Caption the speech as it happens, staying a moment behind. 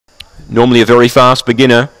Normally a very fast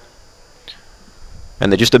beginner.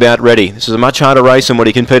 And they're just about ready. This is a much harder race than what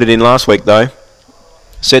he competed in last week, though.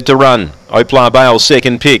 Set to run. Oplar Bale,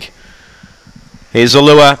 second pick. Here's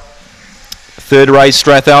Allure. Third race,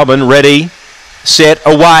 Strathalbyn, ready. Set,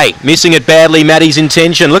 away. Missing it badly, Maddie's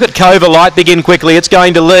Intention. Look at Cova Light begin quickly. It's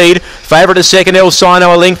going to lead. Favourite to second, El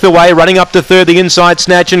Sino a length away. Running up to third, the inside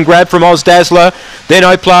snatch and grab from Oz Dazzler. Then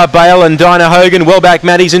Oplar Bale and Dinah Hogan. Well back,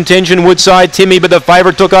 Maddie's Intention. Woodside Timmy, but the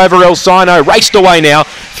favourite took over El Sino. Raced away now.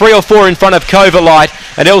 3 or 4 in front of Cova Light.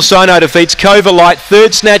 And El Sino defeats Cova Light.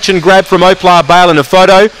 Third snatch and grab from Oplar Bale in a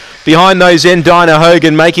photo. Behind those then, Dinah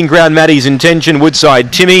Hogan making ground, Maddie's Intention,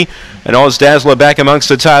 Woodside Timmy, and Oz Dazzler back amongst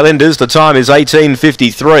the tail enders. The time is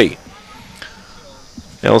 18:53.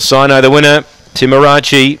 El Sino the winner.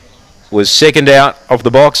 Timarachi was second out of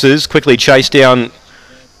the boxes. Quickly chased down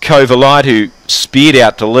Cova Light, who speared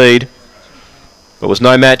out to lead. But was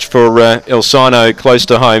no match for El Sino close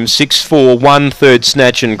to home. 6-4, 1 third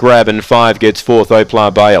snatch and grab, and 5 gets fourth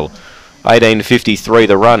Oplar Bale. 18:53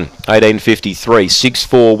 the run. 18:53.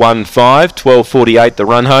 6-4-1-5. 12:48 the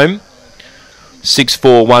run home.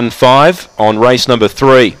 6-4-1-5 on race number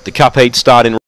 3. The Cup Heat start in